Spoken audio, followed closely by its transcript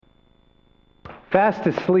fast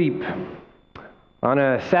asleep on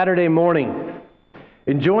a Saturday morning,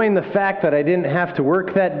 enjoying the fact that I didn't have to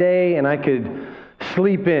work that day and I could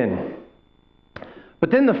sleep in.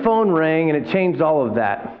 But then the phone rang and it changed all of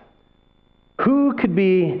that. Who could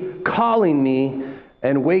be calling me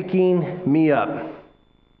and waking me up?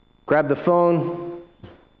 Grab the phone.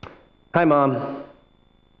 Hi, Mom.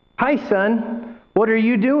 Hi, son. What are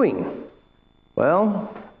you doing?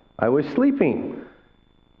 Well, I was sleeping.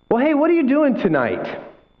 Well, hey, what are you doing tonight?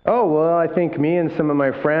 Oh, well, I think me and some of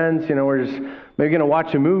my friends, we're just maybe going to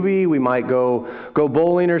watch a movie. We might go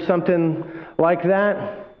bowling or something like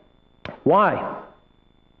that. Why?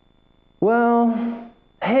 Well,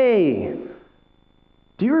 hey,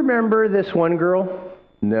 do you remember this one girl?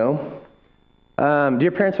 No. Do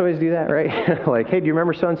your parents always do that, right? Like, hey, do you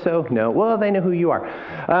remember so-and-so? No. Well, they know who you are.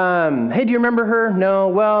 Hey, do you remember her? No.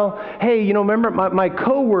 Well, hey, remember my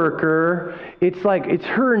coworker, it's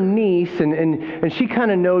her niece, and she kind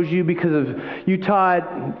of knows you because of you taught,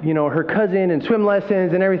 her cousin in swim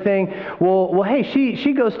lessons and everything. Well, hey,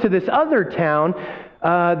 she goes to this other town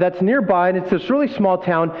that's nearby, and it's this really small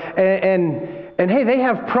town, and hey, they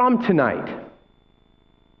have prom tonight.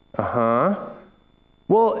 Uh-huh.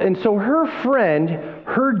 Well, and so her friend,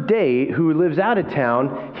 her date, who lives out of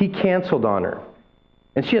town, he canceled on her.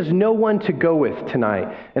 And she has no one to go with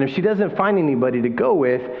tonight. And if she doesn't find anybody to go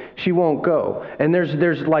with, she won't go. And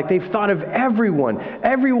there's like, they've thought of everyone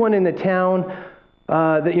in the town.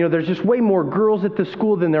 There's just way more girls at the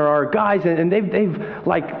school than there are guys. And they've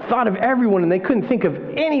like thought of everyone, and they couldn't think of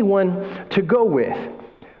anyone to go with.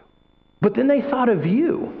 But then they thought of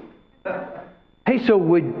you. Hey, so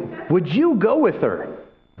would you go with her?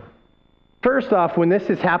 First off, when this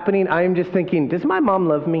is happening, I am just thinking, does my mom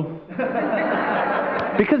love me?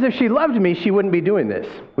 Because if she loved me, she wouldn't be doing this.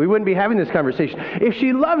 We wouldn't be having this conversation. If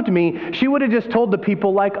she loved me, she would have just told the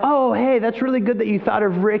people like, oh, hey, that's really good that you thought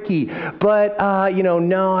of Ricky, but,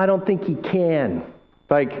 no, I don't think he can.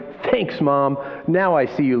 Like, thanks, Mom. Now I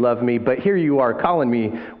see you love me, but here you are calling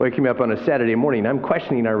me, waking me up on a Saturday morning. I'm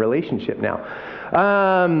questioning our relationship now.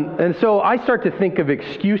 And so I start to think of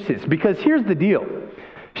excuses, because here's the deal.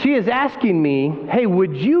 She is asking me, hey,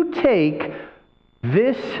 would you take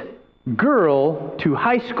this girl to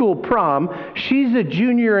high school prom? She's a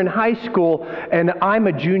junior in high school, and I'm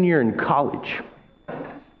a junior in college.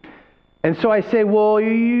 And so I say, well,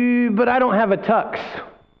 but I don't have a tux.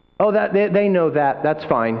 Oh, they know that. That's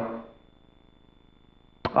fine.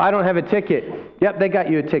 I don't have a ticket. Yep, they got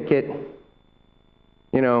you a ticket.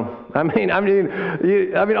 I mean,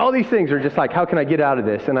 all these things are just like, how can I get out of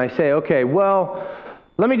this? And I say, okay, well,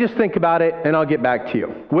 let me just think about it, and I'll get back to you.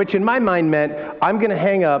 Which in my mind meant, I'm going to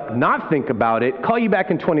hang up, not think about it, call you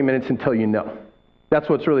back in 20 minutes until you know. That's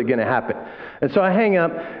what's really going to happen. And so I hang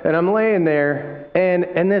up, and I'm laying there,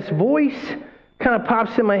 and this voice kind of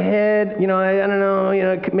pops in my head. I don't know,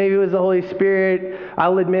 maybe it was the Holy Spirit.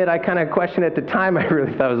 I'll admit, I kind of questioned at the time. I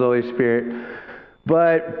really thought it was the Holy Spirit.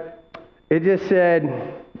 But it just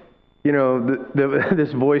said,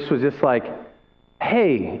 this voice was just like,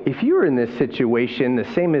 hey, if you were in this situation, the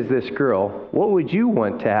same as this girl, what would you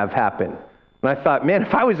want to have happen? And I thought, man,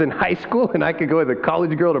 if I was in high school and I could go with a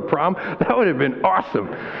college girl to prom, that would have been awesome.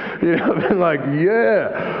 I've been like,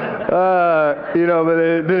 yeah. But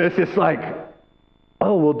then it's just like,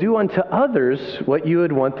 oh, well, do unto others what you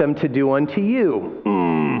would want them to do unto you.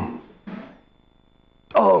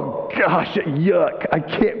 Oh, gosh, yuck. I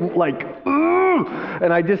can't,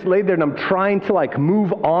 and I just laid there, and I'm trying to,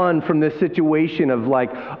 move on from this situation of,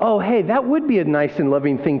 oh, hey, that would be a nice and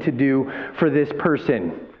loving thing to do for this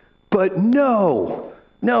person. But no,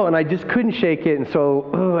 and I just couldn't shake it, and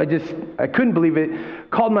so, I couldn't believe it.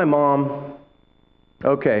 Called my mom.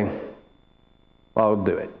 Okay, I'll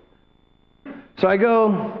do it. So I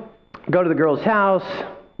go to the girl's house,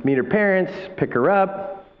 meet her parents, pick her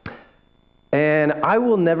up. And I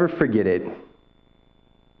will never forget it.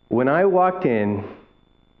 When I walked in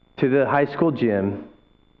to the high school gym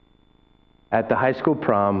at the high school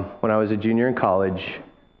prom when I was a junior in college,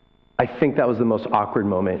 I think that was the most awkward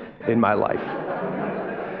moment in my life.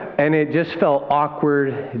 And it just felt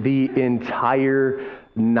awkward the entire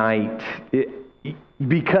night.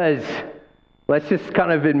 Because, let's just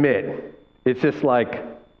kind of admit, it's just like,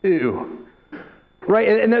 ew. Right?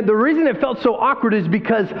 And the reason it felt so awkward is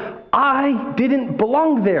because I didn't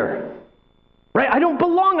belong there. Right? I don't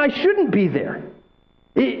belong. I shouldn't be there.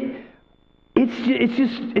 It's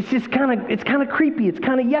kind of creepy. It's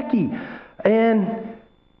kind of yucky. And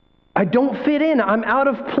I don't fit in. I'm out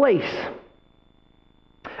of place.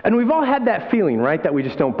 And we've all had that feeling, right? That we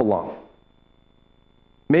just don't belong.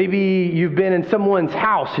 Maybe you've been in someone's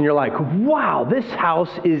house and you're like, wow, this house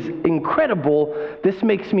is incredible. This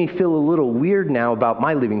makes me feel a little weird now about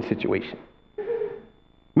my living situation.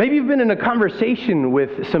 Maybe you've been in a conversation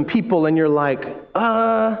with some people and you're like,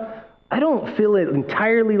 I don't feel it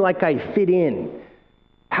entirely like I fit in.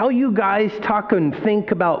 How you guys talk and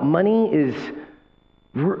think about money is,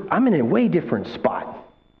 I'm in a way different spot.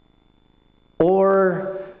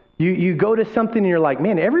 Or you go to something and you're like,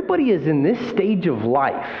 man, everybody is in this stage of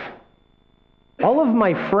life. All of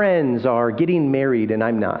my friends are getting married and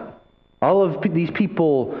I'm not. All of these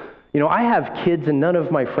people, I have kids and none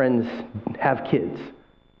of my friends have kids.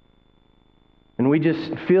 And we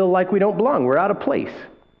just feel like we don't belong. We're out of place.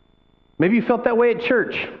 Maybe you felt that way at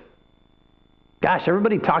church. Gosh,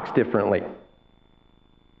 everybody talks differently.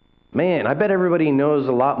 Man, I bet everybody knows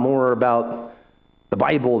a lot more about the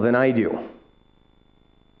Bible than I do.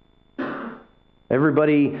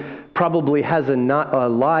 Everybody probably has a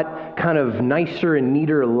lot kind of nicer and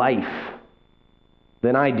neater life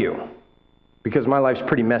than I do, because my life's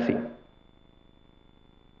pretty messy.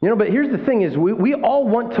 But here's the thing is we all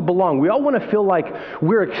want to belong. We all want to feel like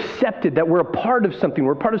we're accepted, that we're a part of something.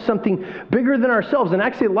 We're part of something bigger than ourselves. And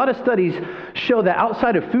actually a lot of studies show that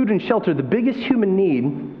outside of food and shelter, the biggest human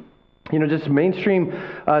need, just mainstream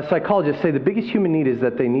psychologists say the biggest human need is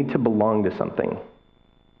that they need to belong to something.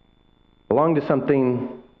 Belong to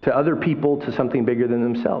something, to other people, to something bigger than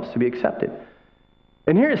themselves, to be accepted.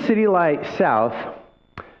 And here at City Light South,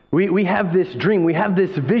 we have this dream, we have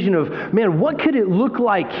this vision of, man, what could it look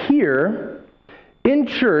like here in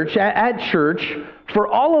church, at church, for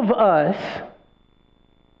all of us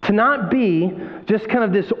to not be just kind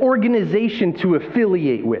of this organization to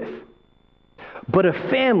affiliate with, but a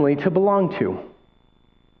family to belong to.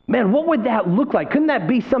 Man, what would that look like? Couldn't that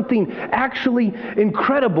be something actually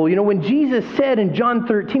incredible? When Jesus said in John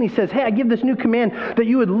 13, he says, hey, I give this new command that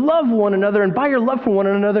you would love one another, and by your love for one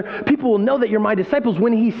another, people will know that you're my disciples.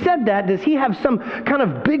 When he said that, does he have some kind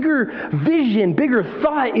of bigger vision, bigger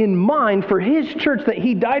thought in mind for his church that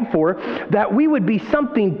he died for, that we would be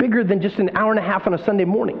something bigger than just an hour and a half on a Sunday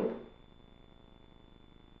morning?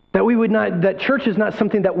 That church is not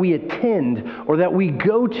something that we attend or that we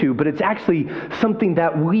go to, but it's actually something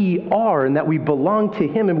that we are, and that we belong to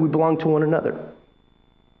him and we belong to one another.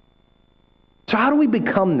 So how do we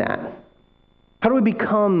become that? How do we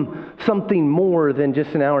become something more than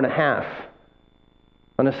just an hour and a half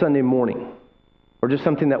on a Sunday morning, or just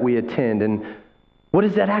something that we attend? And what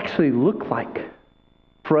does that actually look like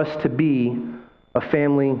for us to be a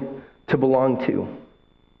family to belong to?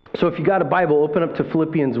 So if you got a Bible, open up to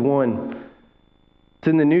Philippians 1. It's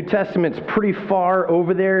in the New Testament. It's pretty far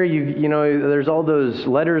over there. You know, there's all those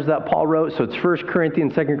letters that Paul wrote. So it's 1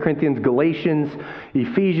 Corinthians, 2 Corinthians, Galatians,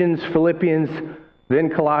 Ephesians, Philippians, then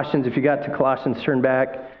Colossians. If you got to Colossians, turn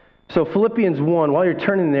back. So Philippians 1, while you're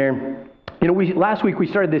turning there, last week we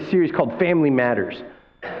started this series called Family Matters.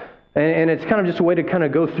 And it's kind of just a way to kind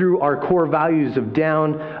of go through our core values of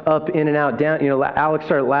down, up, in, and out. Down, Alex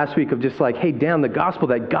started last week of just like, hey, down, the gospel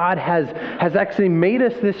that God has actually made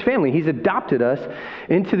us this family. He's adopted us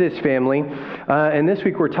into this family. And this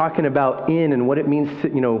week we're talking about in, and what it means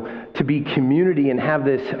to be community and have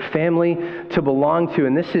this family to belong to.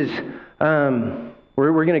 And this is,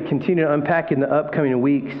 we're going to continue to unpack in the upcoming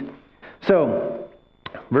weeks. So,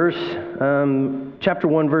 chapter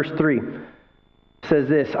 1, verse 3. Says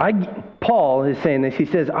this, Paul is saying this, he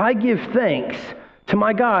says, I give thanks to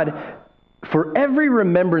my God for every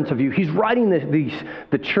remembrance of you. He's writing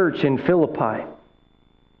the church in Philippi.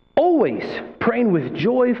 Always praying with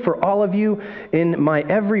joy for all of you in my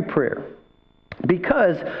every prayer,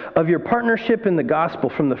 because of your partnership in the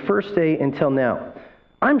gospel from the first day until now.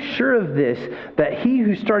 I'm sure of this, that he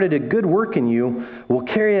who started a good work in you will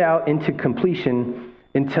carry it out into completion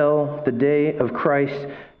until the day of Christ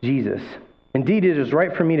Jesus. Indeed, it is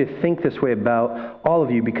right for me to think this way about all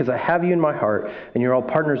of you, because I have you in my heart, and you're all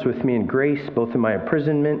partners with me in grace, both in my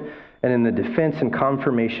imprisonment and in the defense and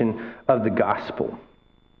confirmation of the gospel.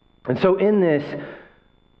 And so in this,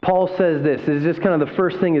 Paul says this is just kind of the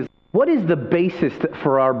first thing is, what is the basis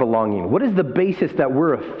for our belonging? What is the basis that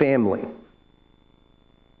we're a family?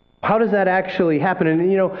 How does that actually happen?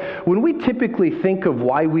 And when we typically think of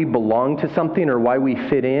why we belong to something or why we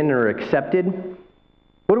fit in or accepted,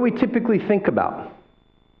 what do we typically think about?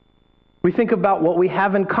 We think about what we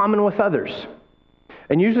have in common with others.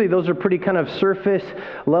 And usually those are pretty kind of surface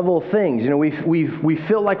level things. We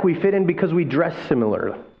feel like we fit in because we dress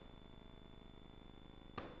similar.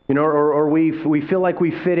 Or we feel like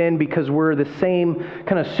we fit in because we're the same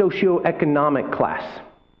kind of socioeconomic class.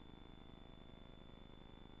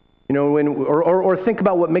 Or think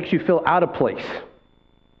about what makes you feel out of place.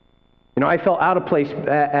 You know, I felt out of place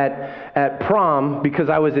at prom because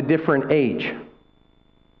I was a different age.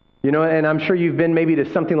 You know, and I'm sure you've been maybe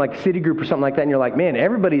to something like City Group or something like that, and you're like, man,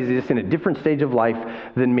 everybody's just in a different stage of life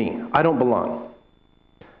than me. I don't belong.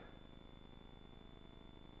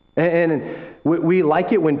 And we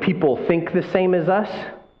like it when people think the same as us.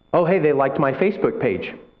 Oh, hey, they liked my Facebook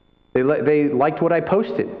page. They liked what I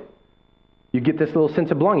posted. You get this little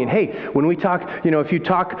sense of belonging. Hey, when we talk, you know, if you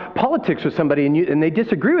talk politics with somebody and they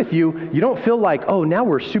disagree with you, you don't feel like, oh, now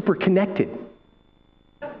we're super connected.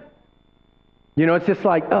 You know, it's just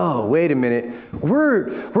like, oh, wait a minute.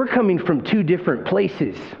 We're coming from two different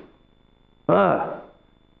places. And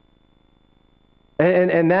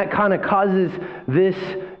that kind of causes this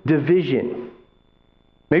division.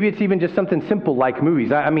 Maybe it's even just something simple like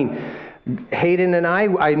movies. I mean, Hayden and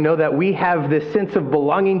I know that we have this sense of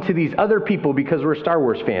belonging to these other people because we're Star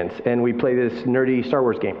Wars fans and we play this nerdy Star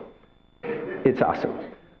Wars game. It's awesome.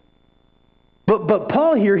 But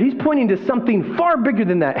Paul here, he's pointing to something far bigger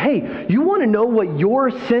than that. Hey, you want to know what your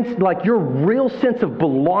sense, like your real sense of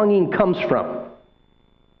belonging comes from?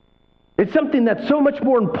 It's something that's so much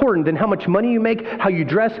more important than how much money you make, how you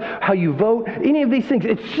dress, how you vote, any of these things.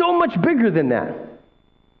 It's so much bigger than that.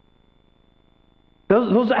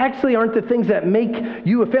 Those actually aren't the things that make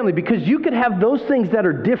you a family, because you could have those things that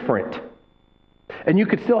are different, and you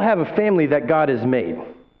could still have a family that God has made.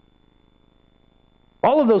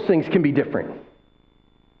 All of those things can be different.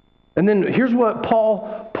 And then here's what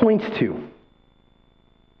Paul points to.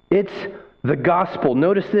 It's the gospel.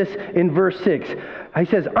 Notice this in verse 6. He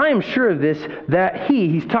says, I am sure of this, that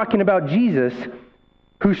he's talking about Jesus,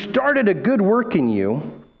 who started a good work in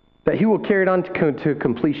you, that he will carry it on to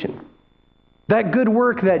completion. That good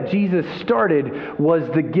work that Jesus started was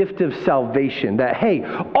the gift of salvation. That, hey,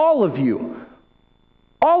 all of you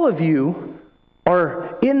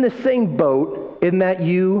are in the same boat in that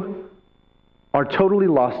you are totally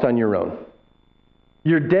lost on your own.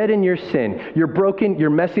 You're dead in your sin. You're broken. You're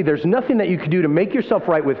messy. There's nothing that you could do to make yourself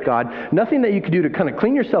right with God. Nothing that you could do to kind of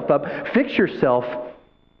clean yourself up, fix yourself.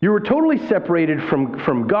 You were totally separated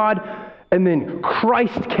from God. And then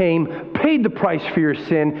Christ came, paid the price for your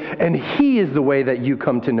sin, and he is the way that you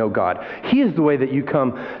come to know God. He is the way that you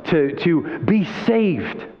come to be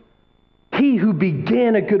saved. He who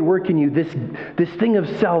began a good work in you, this thing of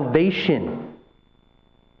salvation.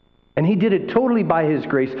 And he did it totally by his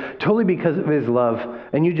grace, totally because of his love,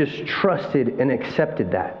 and you just trusted and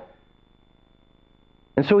accepted that.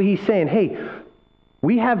 And so he's saying, hey,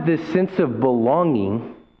 we have this sense of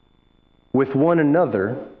belonging with one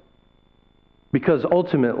another because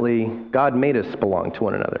ultimately God made us belong to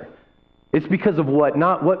one another. It's because of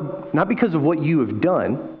not because of what you have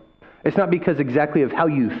done. It's not because exactly of how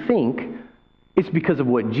you think. It's because of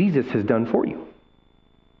what Jesus has done for you.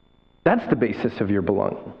 That's the basis of your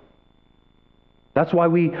belonging. That's why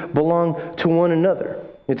we belong to one another.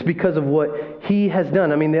 It's because of what he has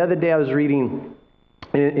done. I mean, the other day I was reading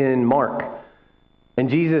in Mark, and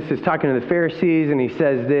Jesus is talking to the Pharisees, and he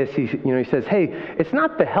says this. He says, hey, it's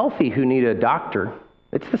not the healthy who need a doctor.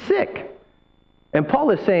 It's the sick. And Paul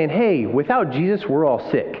is saying, hey, without Jesus, we're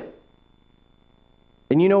all sick.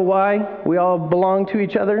 And you know why we all belong to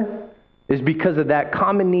each other? Is because of that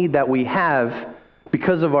common need that we have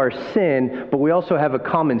because of our sin, but we also have a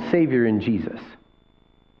common Savior in Jesus.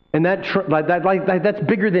 And that's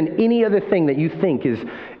bigger than any other thing that you think is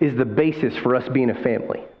the basis for us being a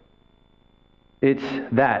family. It's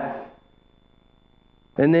that.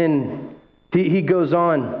 And then he goes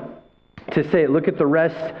on to say, look at the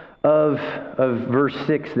rest of verse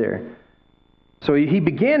 6 there. So he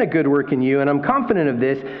began a good work in you, and I'm confident of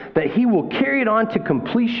this, that he will carry it on to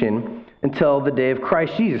completion until the day of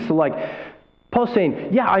Christ Jesus. So like, Paul's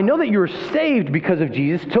saying, yeah, I know that you're saved because of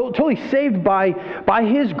Jesus, totally saved by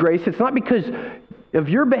his grace. It's not because of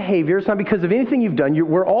your behavior. It's not because of anything you've done.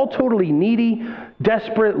 We're all totally needy,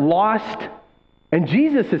 desperate, lost, and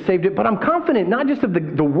Jesus has saved it. But I'm confident not just of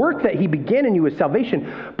the work that he began in you with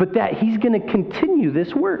salvation, but that he's going to continue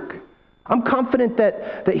this work. I'm confident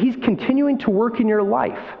that he's continuing to work in your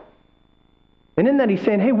life. And in that he's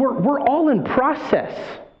saying, hey, we're all in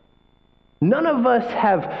process. None of us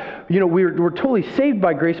have, we're totally saved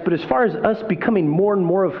by grace, but as far as us becoming more and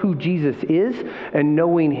more of who Jesus is and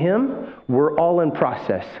knowing him, we're all in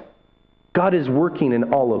process. God is working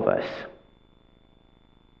in all of us.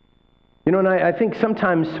 And I think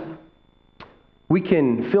sometimes we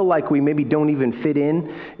can feel like we maybe don't even fit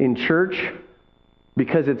in church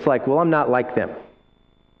because it's like, well, I'm not like them.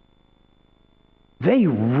 They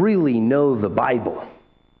really know the Bible.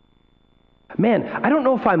 Man, I don't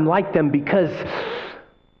know if I'm like them because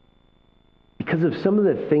of some of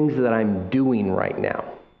the things that I'm doing right now.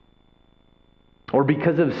 or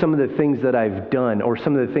because of some of the things that I've done, or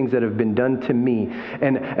some of the things that have been done to me,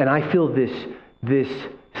 and I feel this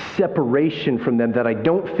separation from them, that I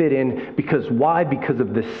don't fit in. Because why? Because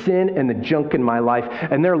of the sin and the junk in my life,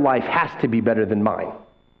 and their life has to be better than mine.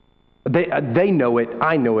 They know it,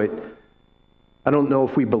 I know it. I don't know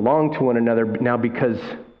if we belong to one another now because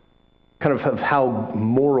kind of how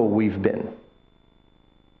moral we've been.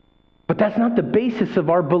 But that's not the basis of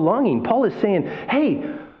our belonging. Paul is saying, hey,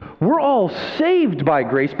 we're all saved by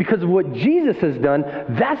grace because of what Jesus has done.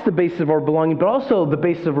 That's the basis of our belonging. But also the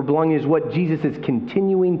basis of our belonging is what Jesus is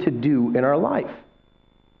continuing to do in our life.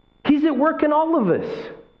 He's at work in all of us.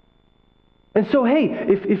 And so, hey,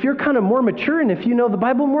 if you're kind of more mature and if you know the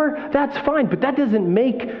Bible more, that's fine. But that doesn't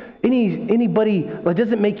make anybody, it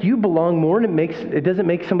doesn't make you belong more, and it doesn't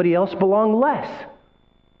make somebody else belong less.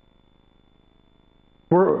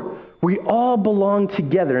 We all belong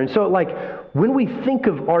together. And so, when we think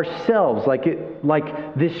of ourselves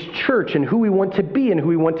like this church and who we want to be and who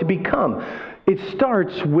we want to become, it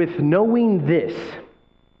starts with knowing this.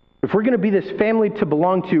 If we're going to be this family to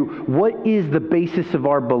belong to, what is the basis of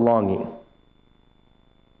our belonging?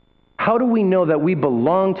 How do we know that we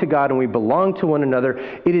belong to God and we belong to one another?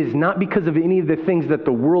 It is not because of any of the things that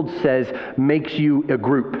the world says makes you a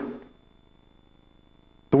group.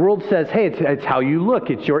 The world says, hey, it's how you look,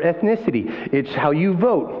 it's your ethnicity, it's how you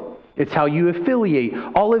vote, it's how you affiliate,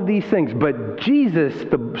 all of these things. But Jesus,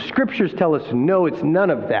 the scriptures tell us, no, it's none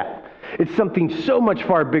of that. It's something so much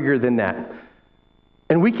far bigger than that.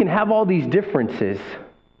 And we can have all these differences,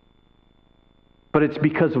 but it's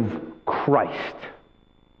because of Christ.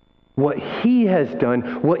 What He has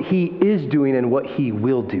done, what He is doing, and what He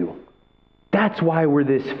will do. That's why we're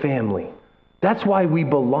this family. That's why we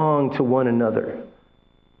belong to one another.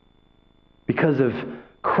 Because of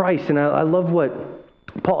Christ. And I love what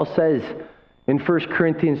Paul says in 1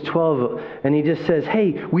 Corinthians 12. And he just says,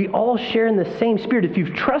 hey, we all share in the same Spirit. If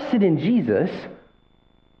you've trusted in Jesus,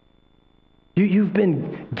 you've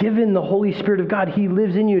been given the Holy Spirit of God. He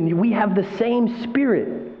lives in you, and we have the same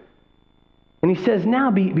Spirit. And he says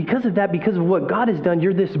now, because of that, because of what God has done,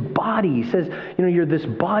 you're this body. He says, you're this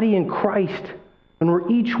body in Christ, and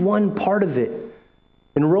we're each one part of it.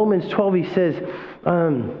 In Romans 12, he says,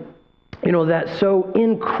 that so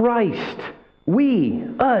in Christ,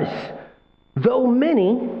 us, though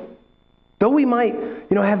we might,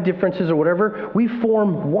 have differences or whatever, we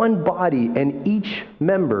form one body, and each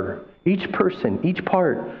member, each person, each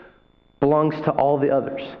part belongs to all the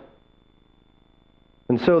others.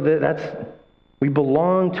 And so we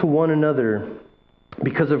belong to one another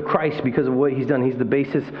because of Christ, because of what He's done. He's the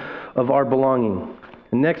basis of our belonging.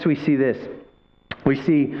 And next we see this. We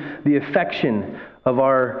see the affection of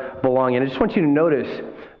our belonging. I just want you to notice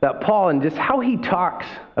that Paul, and just how he talks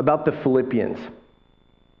about the Philippians.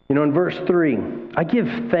 In verse 3, I give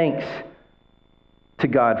thanks to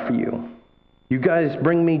God for you. You guys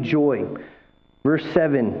bring me joy. Verse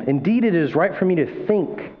 7, indeed it is right for me to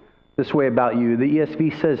think this way about you. The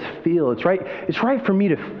ESV says feel. It's right for me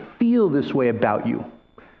to feel this way about you.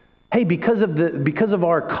 Hey, because of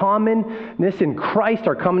our commonness in Christ,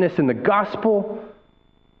 our commonness in the gospel,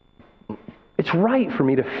 it's right for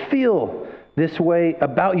me to feel this way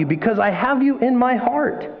about you because I have you in my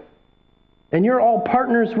heart. And you're all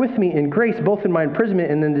partners with me in grace, both in my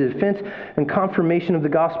imprisonment and in the defense and confirmation of the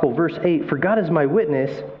gospel. Verse 8, for God is my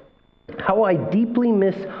witness, how I deeply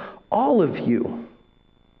miss all of you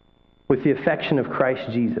with the affection of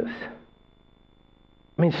Christ Jesus.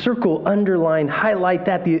 Circle, underline, highlight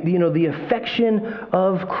that, the affection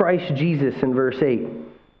of Christ Jesus in verse 8.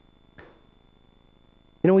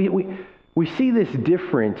 We see this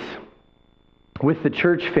difference with the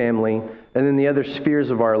church family and then the other spheres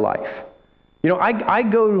of our life. I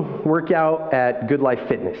go work out at Good Life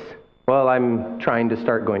Fitness. Well, I'm trying to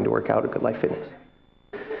start going to work out at Good Life Fitness.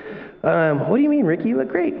 What do you mean, Ricky? You look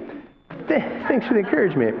great. Thanks for the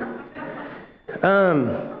encouragement.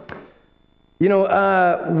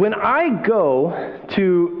 When I go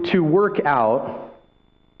to work out,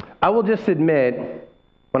 I will just admit,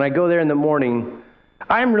 when I go there in the morning,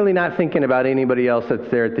 I'm really not thinking about anybody else that's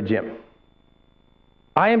there at the gym.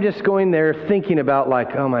 I am just going there thinking about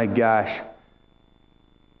oh my gosh,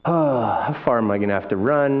 how far am I going to have to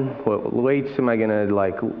run? What weights am I going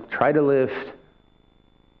to try to lift?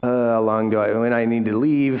 How long when I need to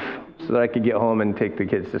leave so that I could get home and take the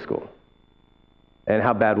kids to school? And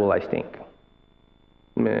how bad will I stink?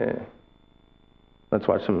 Meh. Let's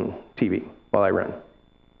watch some TV while I run.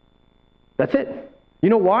 That's it. You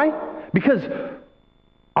know why? Because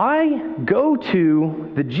I go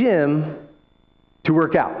to the gym to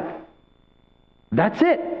work out. That's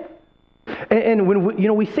it. And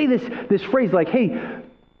when we say this phrase like, hey,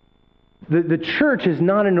 the church is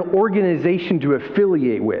not an organization to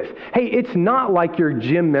affiliate with. Hey, it's not like your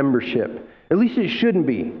gym membership. At least it shouldn't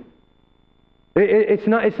be. It's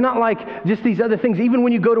not like just these other things, even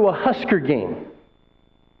when you go to a Husker game.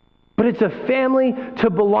 But it's a family to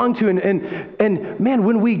belong to. And man,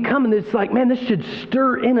 when we come, and it's like, man, this should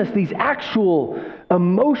stir in us these actual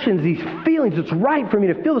emotions, these feelings. It's right for me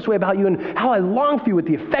to feel this way about you and how I long for you with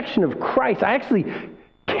the affection of Christ. I actually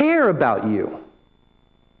care about you.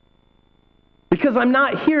 Because I'm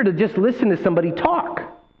not here to just listen to somebody talk.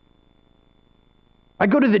 I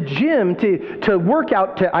go to the gym to work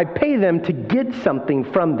out, I pay them to get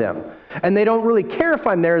something from them. And they don't really care if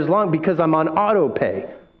I'm there as long because I'm on auto pay.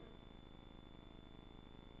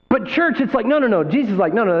 But church, it's like, no. Jesus is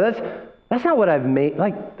like, no, that's not what I've made.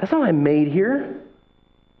 Like, that's not what I made here.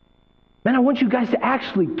 Man, I want you guys to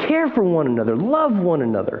actually care for one another, love one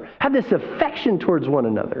another, have this affection towards one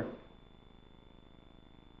another.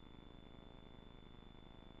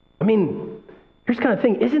 I mean, here's the kind of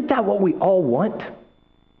thing. Isn't that what we all want?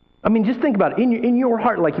 I mean, just think about it. In your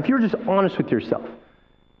heart, like if you're just honest with yourself,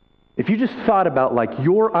 if you just thought about like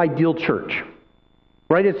your ideal church,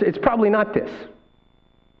 right? It's probably not this.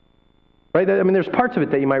 Right? I mean, there's parts of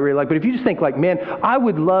it that you might really like, but if you just think like, man, I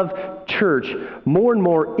would love church more and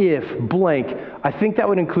more if blank, I think that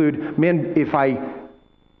would include, man, if I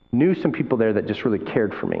knew some people there that just really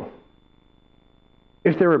cared for me.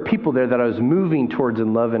 If there were people there that I was moving towards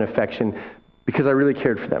in love and affection because I really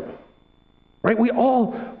cared for them. Right? We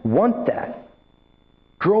all want that.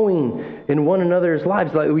 Growing in one another's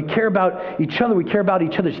lives. Like we care about each other. We care about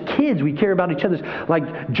each other's kids. We care about each other's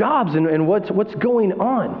like jobs and what's going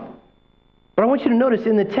on. But I want you to notice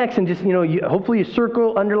in the text and just, hopefully you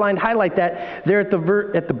circle, underline, highlight that there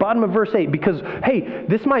at the bottom of verse 8. Because, hey,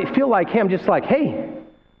 this might feel like, hey, I'm just like, hey,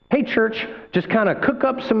 church, just kind of cook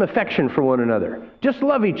up some affection for one another. Just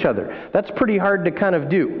love each other. That's pretty hard to kind of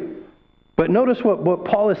do. But notice what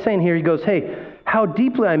Paul is saying here. He goes, hey, how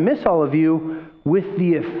deeply I miss all of you with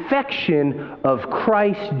the affection of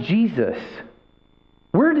Christ Jesus.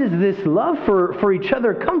 Where does this love for each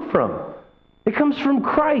other come from? It comes from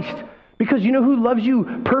Christ. Because you know who loves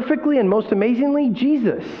you perfectly and most amazingly?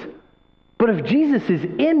 Jesus. But if Jesus is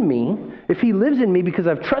in me, if he lives in me because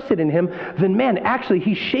I've trusted in him, then man, actually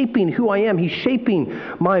he's shaping who I am. He's shaping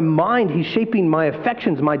my mind. He's shaping my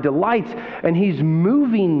affections, my delights, and he's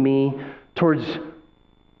moving me towards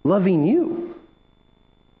loving you.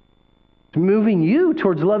 He's moving you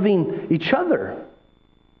towards loving each other.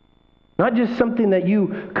 Not just something that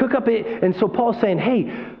you cook up. And so Paul's saying,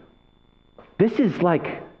 hey, this is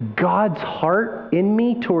like God's heart in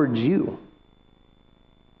me towards you.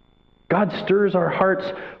 God stirs our hearts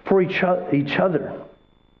for each other.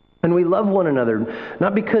 And we love one another,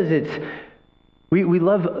 not because we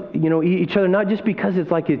love, each other, not just because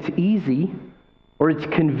it's like it's easy or it's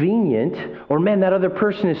convenient or man, that other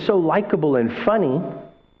person is so likable and funny.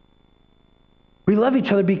 We love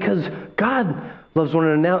each other because God loves one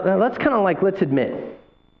another. Now that's kind of like, let's admit,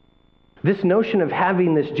 this notion of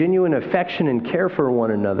having this genuine affection and care for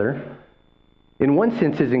one another, in one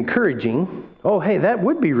sense is encouraging. Oh, hey, that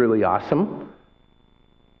would be really awesome.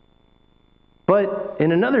 But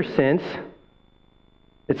in another sense,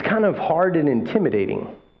 it's kind of hard and intimidating.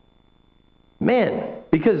 Man,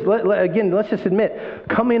 because again, let's just admit,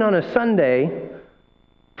 coming on a Sunday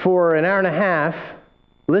for an hour and a half,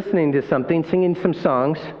 listening to something, singing some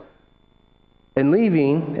songs, and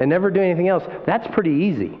leaving and never doing anything else, that's pretty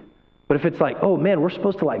easy. But if it's like, oh man, we're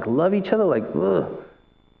supposed to like love each other, like, ugh,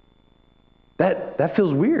 that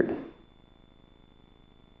feels weird.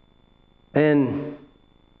 And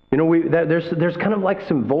there's kind of like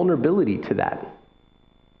some vulnerability to that.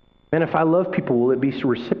 Man, if I love people, will it be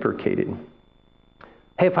reciprocated?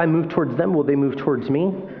 Hey, if I move towards them, will they move towards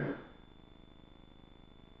me?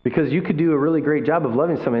 Because you could do a really great job of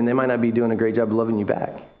loving somebody, and they might not be doing a great job of loving you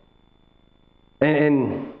back.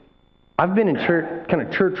 And I've been in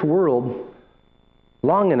church world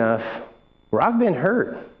long enough where I've been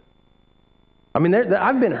hurt. I mean,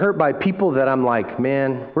 I've been hurt by people that I'm like,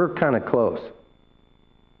 man, we're kind of close.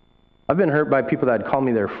 I've been hurt by people that call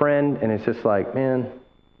me their friend, and it's just like, man.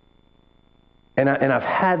 And I've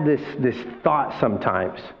had this thought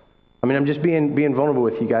sometimes. I mean, I'm just being vulnerable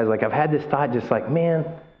with you guys. Like, I've had this thought just like, man,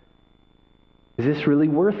 is this really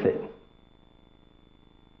worth it?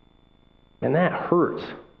 And that hurts.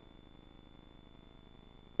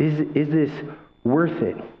 Is this worth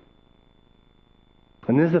it?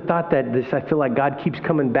 And this is a thought that I feel like God keeps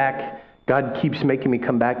coming back. God keeps making me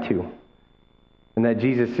come back to. And that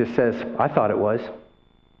Jesus just says, I thought it was.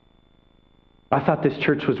 I thought this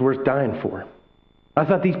church was worth dying for. I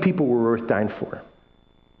thought these people were worth dying for.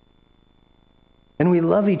 And we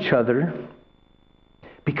love each other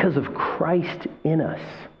because of Christ in us.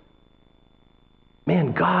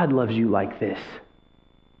 Man, God loves you like this.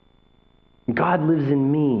 God lives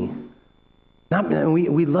in me.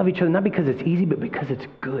 We love each other not because it's easy, but because it's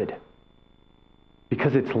good.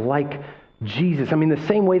 Because it's like Jesus. I mean, the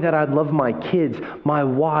same way that I love my kids, my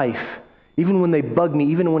wife, even when they bug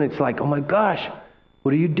me, even when it's like, oh my gosh,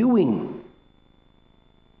 what are you doing?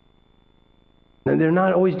 And they're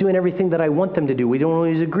not always doing everything that I want them to do. We don't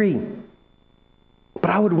always agree. But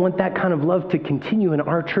I would want that kind of love to continue in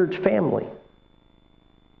our church family.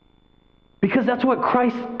 Because that's what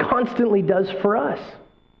Christ constantly does for us.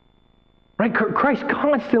 Right? Christ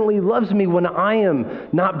constantly loves me when I am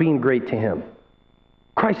not being great to him.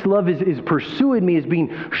 Christ's love is pursuing me, is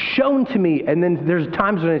being shown to me. And then there's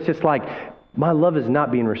times when it's just like, my love is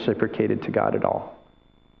not being reciprocated to God at all.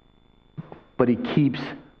 But he keeps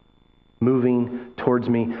moving towards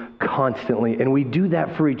me constantly. And we do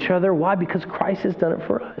that for each other. Why? Because Christ has done it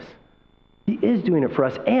for us. He is doing it for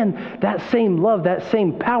us. And that same love, that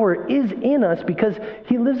same power is in us because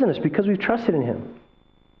he lives in us, because we've trusted in him.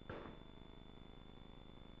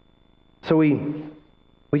 So we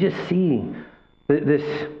just see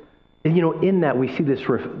this, in that we see this,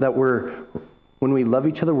 that when we love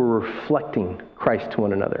each other, we're reflecting Christ to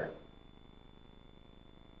one another.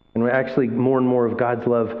 And we actually, more and more of God's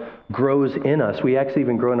love grows in us. We actually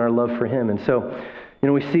even grow in our love for him. And so,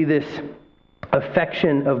 we see this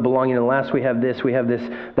affection of belonging. And last we have this,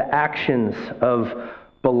 the actions of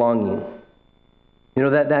belonging.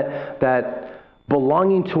 That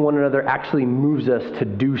belonging to one another actually moves us to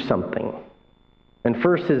do something. And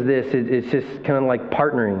first is this, it's just kind of like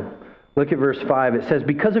partnering. Look at verse 5. It says,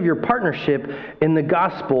 because of your partnership in the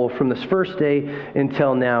gospel from this first day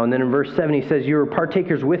until now. And then in verse 7 he says, you are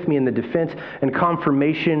partakers with me in the defense and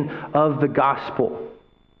confirmation of the gospel.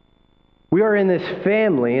 We are in this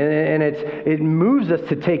family, and it moves us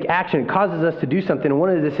to take action. It causes us to do something. And one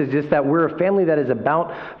of this is just that we're a family that is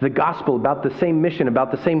about the gospel, about the same mission,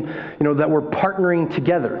 about the same, that we're partnering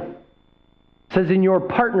together. It says in your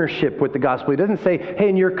partnership with the gospel. It doesn't say, hey,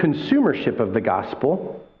 in your consumership of the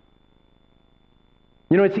gospel.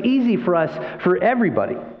 It's easy for us, for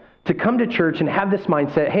everybody, to come to church and have this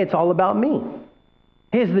mindset, hey, it's all about me.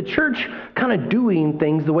 Hey, is the church kind of doing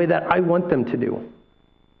things the way that I want them to do?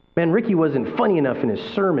 Man, Ricky wasn't funny enough in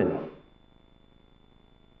his sermon.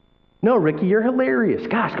 No, Ricky, you're hilarious.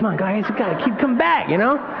 Gosh, come on, guys. You got to keep coming back,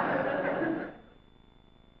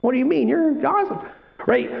 What do you mean? You're awesome.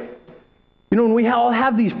 Right? When we all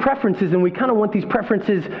have these preferences and we kind of want these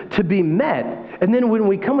preferences to be met, and then when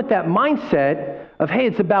we come with that mindset of, hey,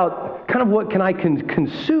 it's about kind of what can I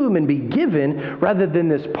consume and be given rather than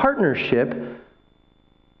this partnership,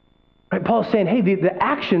 right? Paul's saying, hey, the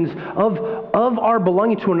actions of our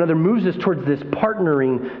belonging to one another moves us towards this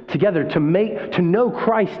partnering together, to know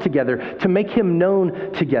Christ together, to make him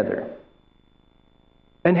known together.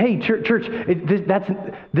 And hey, church, that's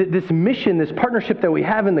this mission, this partnership that we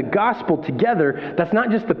have in the gospel together, that's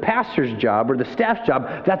not just the pastor's job or the staff's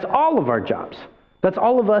job, that's all of our jobs. That's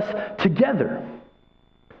all of us together.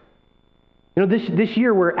 This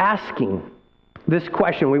year we're asking this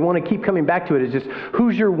question. We want to keep coming back to it. Is just,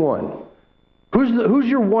 who's your one? Who's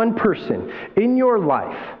your one person in your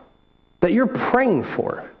life that you're praying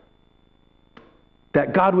for,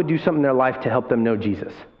 that God would do something in their life to help them know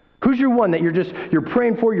Jesus? Who's your one that you're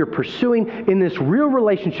praying for, you're pursuing in this real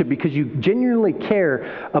relationship because you genuinely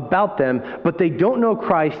care about them, but they don't know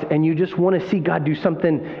Christ and you just want to see God do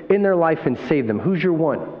something in their life and save them? Who's your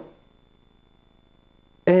one?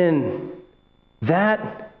 And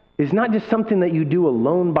that is not just something that you do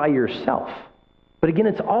alone by yourself. But again,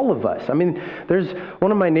 it's all of us. I mean, there's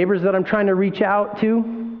one of my neighbors that I'm trying to reach out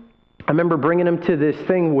to. I remember bringing him to this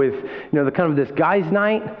thing with, the kind of this guys'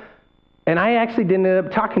 night. And I actually didn't end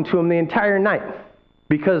up talking to him the entire night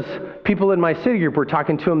because people in my city group were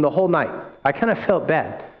talking to him the whole night. I kind of felt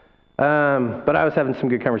bad. But I was having some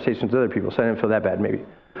good conversations with other people, so I didn't feel that bad maybe.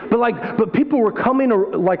 But people were coming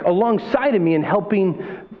like alongside of me and helping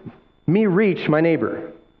me reach my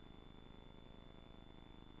neighbor.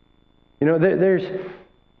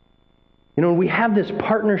 We have this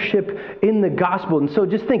partnership in the gospel. And so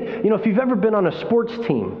just think, if you've ever been on a sports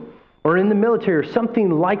team or in the military or something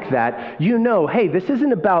like that, hey, this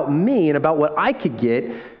isn't about me and about what I could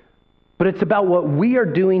get, but it's about what we are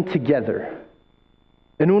doing together.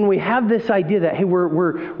 And when we have this idea that, hey,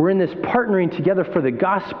 we're in this partnering together for the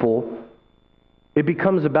gospel, it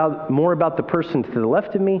becomes more about the person to the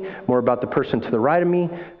left of me, more about the person to the right of me,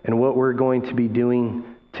 and what we're going to be doing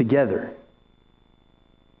together.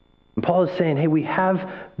 And Paul is saying, hey, we have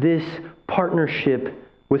this partnership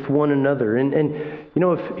with one another. And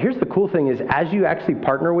here's the cool thing is, as you actually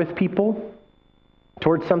partner with people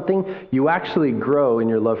towards something, you actually grow in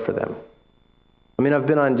your love for them. I mean, I've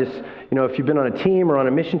been on just, if you've been on a team or on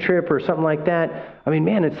a mission trip or something like that, I mean,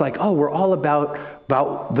 man, it's like, oh, we're all about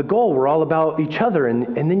the goal. We're all about each other.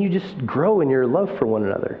 And then you just grow in your love for one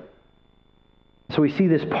another. So we see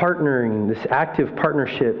this partnering, this active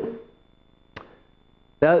partnership.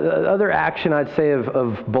 The other action I'd say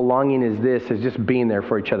of belonging is just being there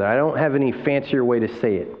for each other. I don't have any fancier way to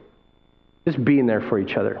say it. Just being there for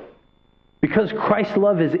each other. Because Christ's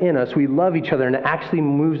love is in us, we love each other, and it actually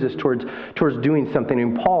moves us towards doing something.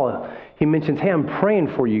 And Paul, he mentions, hey, I'm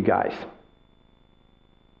praying for you guys.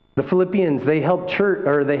 The Philippians, they helped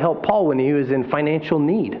Paul when he was in financial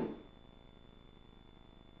need.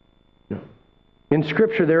 In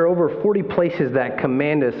Scripture, there are over 40 places that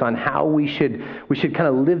command us on how we should kind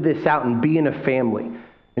of live this out and be in a family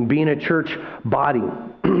and be in a church body.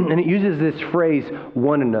 And it uses this phrase,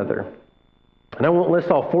 one another. And I won't list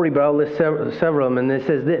all 40, but I'll list several of them. And it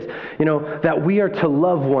says this, that we are to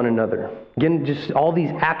love one another. Again, just all these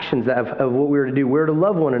actions of what we're to do. We're to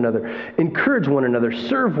love one another, encourage one another,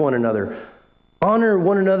 serve one another, honor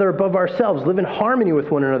one another above ourselves, live in harmony with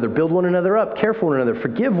one another, build one another up, care for one another,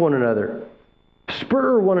 forgive one another.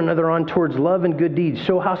 Spur one another on towards love and good deeds.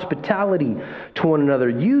 Show hospitality to one another.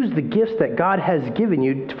 Use the gifts that God has given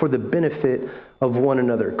you for the benefit of one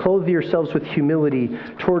another. Clothe yourselves with humility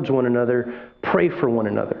towards one another. Pray for one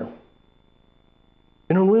another.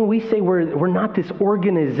 And when we say we're not this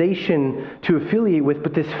organization to affiliate with,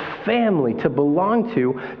 but this family to belong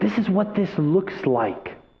to, this is what this looks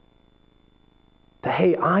like. That,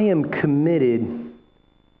 hey, I am committed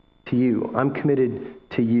to you. I'm committed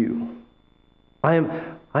to you.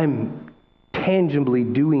 I'm tangibly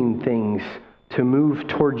doing things to move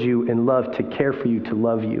towards you in love, to care for you, to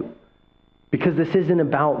love you. Because this isn't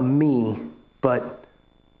about me, but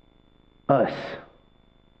us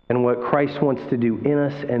and what Christ wants to do in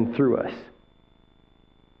us and through us.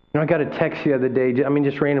 I got a text the other day,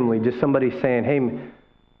 just randomly, just somebody saying, hey,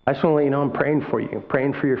 I just want to let you know I'm praying for you,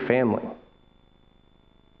 praying for your family.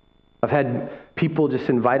 I've had people just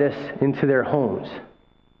invite us into their homes.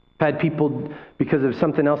 I've had people, because of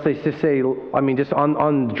something else, they just say, just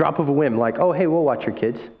on the drop of a whim, like, oh, hey, we'll watch your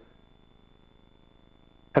kids.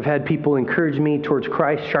 I've had people encourage me towards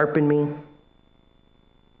Christ, sharpen me.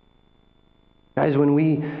 Guys, when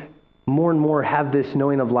we more and more have this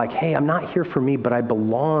knowing of like, hey, I'm not here for me, but I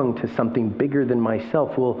belong to something bigger than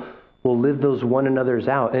myself, we'll live those one another's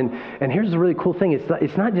out. And here's the really cool thing.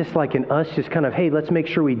 It's not just like in us just kind of, hey, let's make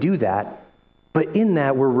sure we do that. But in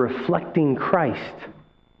that, we're reflecting Christ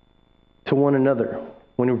to one another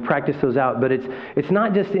when we practice those out. But it's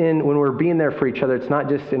not just when we're being there for each other. It's not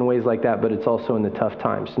just in ways like that, but it's also in the tough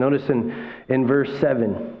times. Notice in verse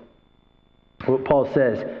 7 what Paul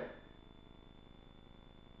says.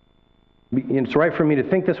 It's right for me to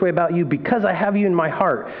think this way about you because I have you in my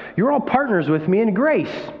heart. You're all partners with me in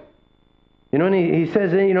grace. And he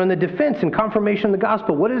says, in the defense and confirmation of the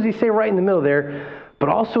gospel, what does he say right in the middle there? But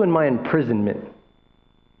also in my imprisonment.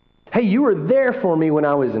 Hey, you were there for me when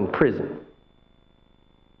I was in prison.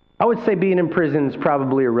 I would say being in prison is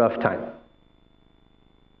probably a rough time.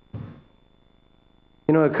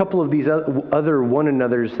 A couple of these other one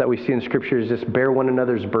another's that we see in Scripture is just bear one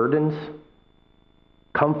another's burdens,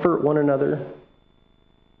 comfort one another,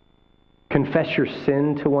 confess your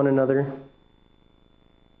sin to one another.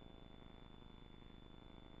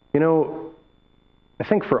 I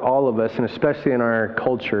think for all of us, and especially in our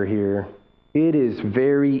culture here, it is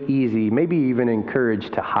very easy, maybe even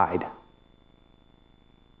encouraged, to hide.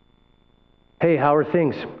 Hey, how are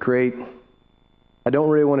things? Great. I don't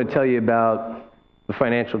really want to tell you about the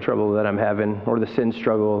financial trouble that I'm having, or the sin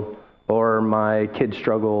struggle, or my kid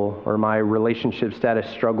struggle, or my relationship status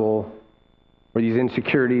struggle, or these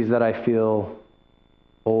insecurities that I feel,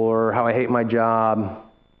 or how I hate my job,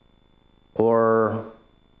 or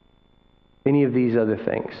any of these other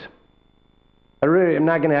things. I'm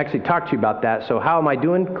not going to actually talk to you about that. So how am I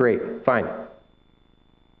doing? Great. Fine. And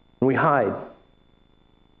we hide.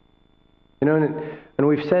 And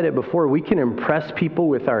we've said it before, we can impress people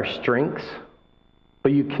with our strengths,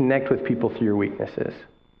 but you connect with people through your weaknesses.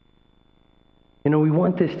 We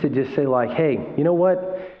want this to just say like, hey, you know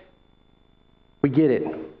what? We get it.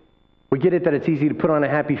 We get it that it's easy to put on a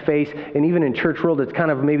happy face, and even in church world, it's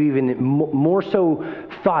kind of maybe even more so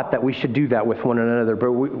thought that we should do that with one another.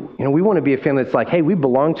 But we want to be a family that's like, hey, we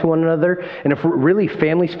belong to one another, and if we're really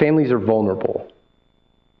families are vulnerable.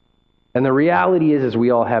 And the reality is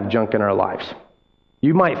we all have junk in our lives.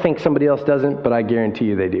 You might think somebody else doesn't, but I guarantee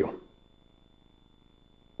you they do.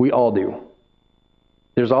 We all do.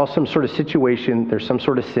 There's all some sort of situation, there's some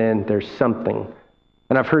sort of sin, there's something.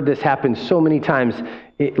 And I've heard this happen so many times,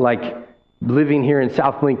 like living here in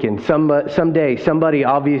South Lincoln. Someday, somebody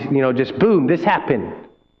obvious, just boom, this happened.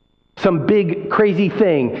 Some big, crazy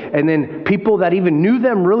thing. And then people that even knew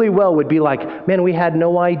them really well would be like, man, we had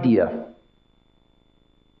no idea.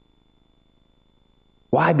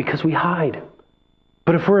 Why? Because we hide.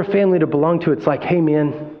 But if we're a family to belong to, it's like, hey,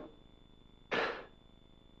 man,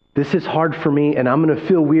 this is hard for me and I'm going to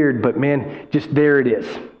feel weird, but man, just there it is.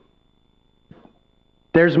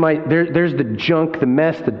 There's the junk, the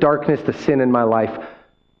mess, the darkness, the sin in my life.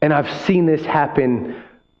 And I've seen this happen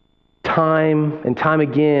time and time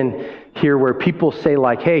again here where people say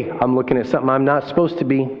like, hey, I'm looking at something I'm not supposed to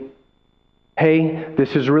be. Hey,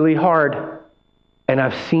 this is really hard. And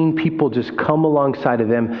I've seen people just come alongside of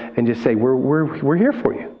them and just say, we're here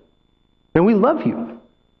for you. And we love you.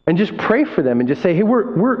 And just pray for them and just say, hey,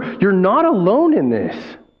 you're not alone in this.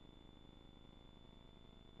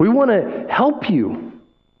 We want to help you.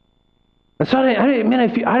 And so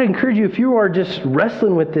I'd encourage you, if you are just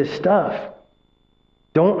wrestling with this stuff,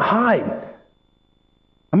 don't hide.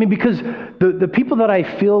 Because the people that I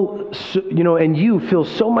feel, and you feel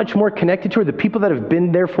so much more connected to are the people that have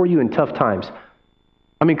been there for you in tough times.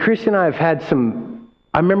 Chris and I have had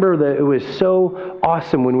I remember that it was so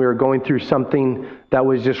awesome when we were going through something that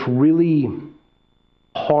was just really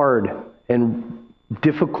hard and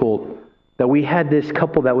difficult, that we had this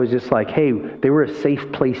couple that was just like, hey, they were a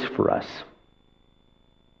safe place for us.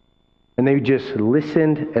 And they just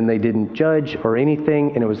listened and they didn't judge or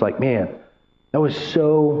anything. And it was like, man, that was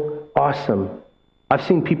so awesome. I've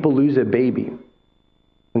seen people lose a baby.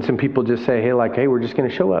 And some people just say, hey, we're just going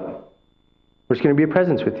to show up. We're just going to be a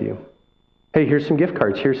presence with you. Hey, here's some gift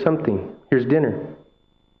cards. Here's something. Here's dinner.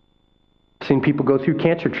 I've seen people go through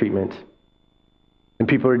cancer treatments. And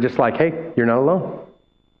people are just like, hey, you're not alone.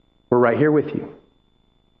 We're right here with you.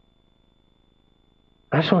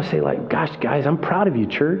 I just want to say, gosh, guys, I'm proud of you,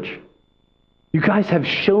 church. You guys have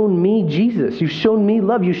shown me Jesus. You've shown me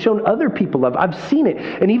love. You've shown other people love. I've seen it.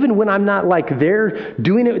 And even when I'm not there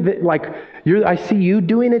doing it, I see you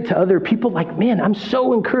doing it to other people, man, I'm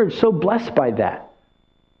so encouraged, so blessed by that.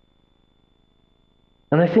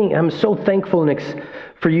 And I think I'm so thankful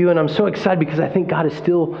for you, and I'm so excited because I think God is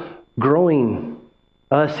still growing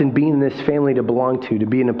us and being this family to belong to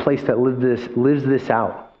be in a place that lives this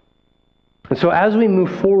out. And so as we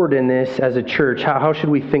move forward in this as a church, how should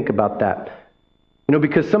we think about that?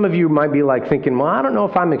 Because some of you might be thinking, well, I don't know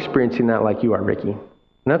if I'm experiencing that like you are, Ricky. And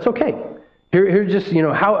that's okay. Here's just,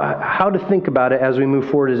 how to think about it as we move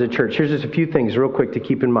forward as a church. Here's just a few things real quick to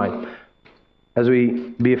keep in mind as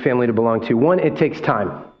we be a family to belong to. One, it takes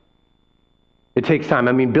time. It takes time.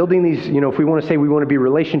 Building these, if we want to say we want to be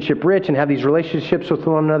relationship rich and have these relationships with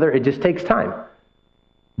one another, it just takes time.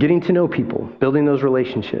 Getting to know people, building those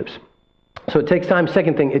relationships. So it takes time.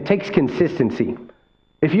 Second thing, it takes consistency.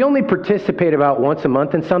 If you only participate about once a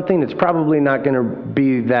month in something, it's probably not going to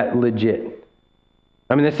be that legit.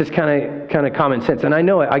 This is kind of common sense. And I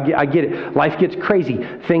know it. I get it. Life gets crazy.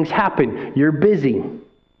 Things happen. You're busy.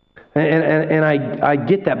 And I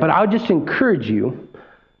get that. But I would just encourage you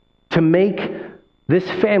to make this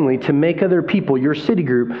family, to make other people, your city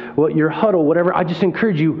group, your huddle, whatever, I just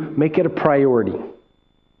encourage you, make it a priority.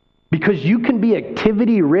 Because you can be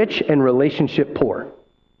activity rich and relationship poor.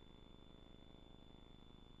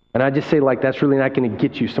 And I just say that's really not going to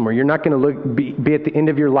get you somewhere. You're not going to be at the end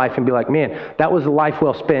of your life and be like, man, that was a life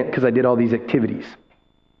well spent because I did all these activities.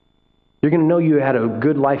 You're going to know you had a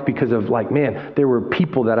good life because of man, there were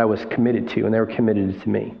people that I was committed to and they were committed to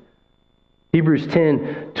me. Hebrews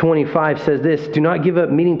 10:25 says this, do not give up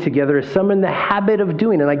meeting together as some in the habit of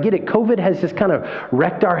doing. And I get it. COVID has just kind of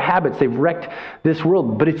wrecked our habits. They've wrecked this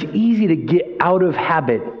world. But it's easy to get out of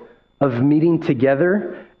habit of meeting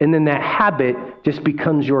together. And then that habit just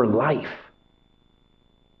becomes your life.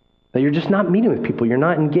 That you're just not meeting with people. You're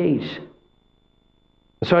not engaged.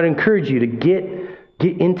 So I'd encourage you to get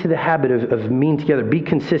into the habit of meeting together. Be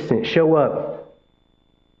consistent. Show up.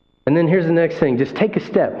 And then here's the next thing. Just take a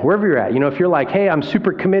step wherever you're at. If you're hey, I'm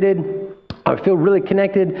super committed. I feel really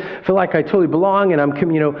connected. Feel like I totally belong and I'm,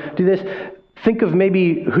 do this. Think of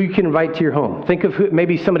maybe who you can invite to your home. Think of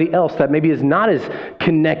maybe somebody else that maybe is not as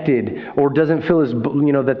connected or doesn't feel as,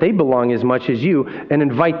 that they belong as much as you, and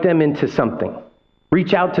invite them into something.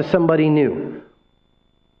 Reach out to somebody new.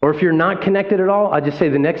 Or if you're not connected at all, I just say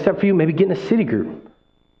the next step for you, maybe get in a city group.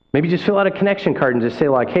 Maybe just fill out a connection card and just say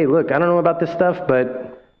hey, look, I don't know about this stuff,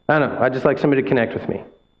 but I don't know. I just like somebody to connect with me.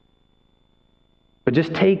 But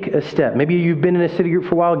just take a step. Maybe you've been in a city group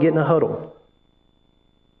for a while, get in a huddle.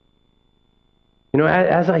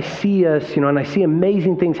 As I see us, and I see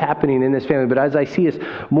amazing things happening in this family, but as I see us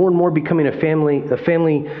more and more becoming a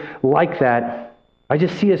family like that, I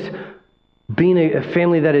just see us being a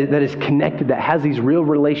family that is connected, that has these real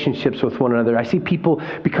relationships with one another. I see people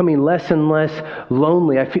becoming less and less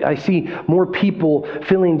lonely. I see more people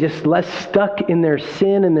feeling just less stuck in their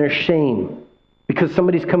sin and their shame because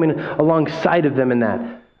somebody's coming alongside of them in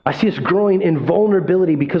that. I see us growing in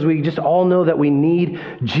vulnerability because we just all know that we need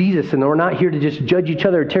Jesus, and we're not here to just judge each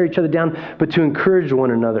other or tear each other down, but to encourage one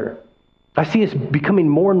another. I see us becoming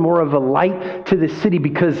more and more of a light to the city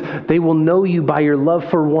because they will know you by your love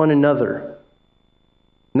for one another.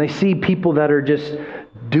 And they see people that are just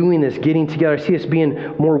doing this, getting together. I see us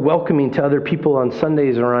being more welcoming to other people on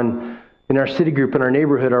Sundays or in our city group, in our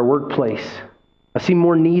neighborhood, our workplace. I see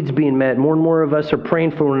more needs being met. More and more of us are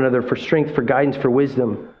praying for one another, for strength, for guidance, for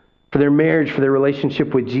wisdom, for their marriage, for their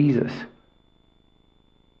relationship with Jesus.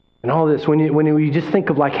 And all this, when you just think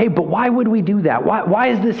of like, hey, but why would we do that? Why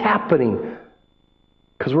is this happening?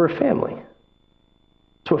 Because we're a family.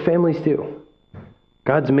 That's what families do.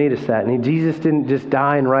 God's made us that. And Jesus didn't just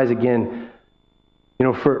die and rise again,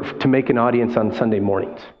 to make an audience on Sunday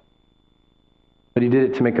mornings. But he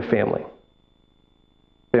did it to make a family.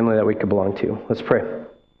 Family that we could belong to. Let's pray.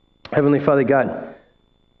 Heavenly Father God,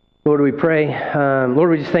 Lord, we pray. Lord,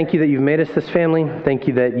 we just thank you that you've made us this family. Thank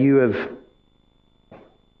you that you have,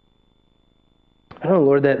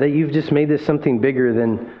 Lord, that you've just made this something bigger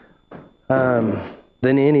than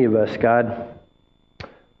any of us, God.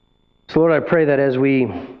 So, Lord, I pray that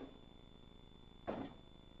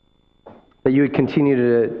that you would continue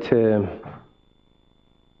to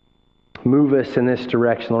move us in this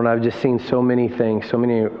direction. Lord, I've just seen so many things, so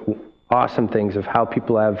many awesome things of how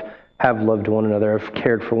people have loved one another, have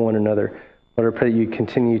cared for one another. Lord, I pray that you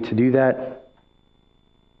continue to do that.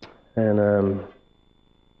 And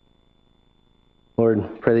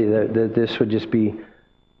Lord, pray that this would just be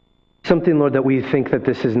something, Lord, that we think that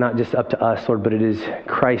this is not just up to us, Lord, but it is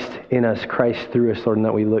Christ in us, Christ through us, Lord, and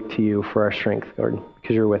that we look to you for our strength, Lord,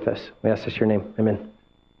 because you're with us. We ask this in your name. Amen.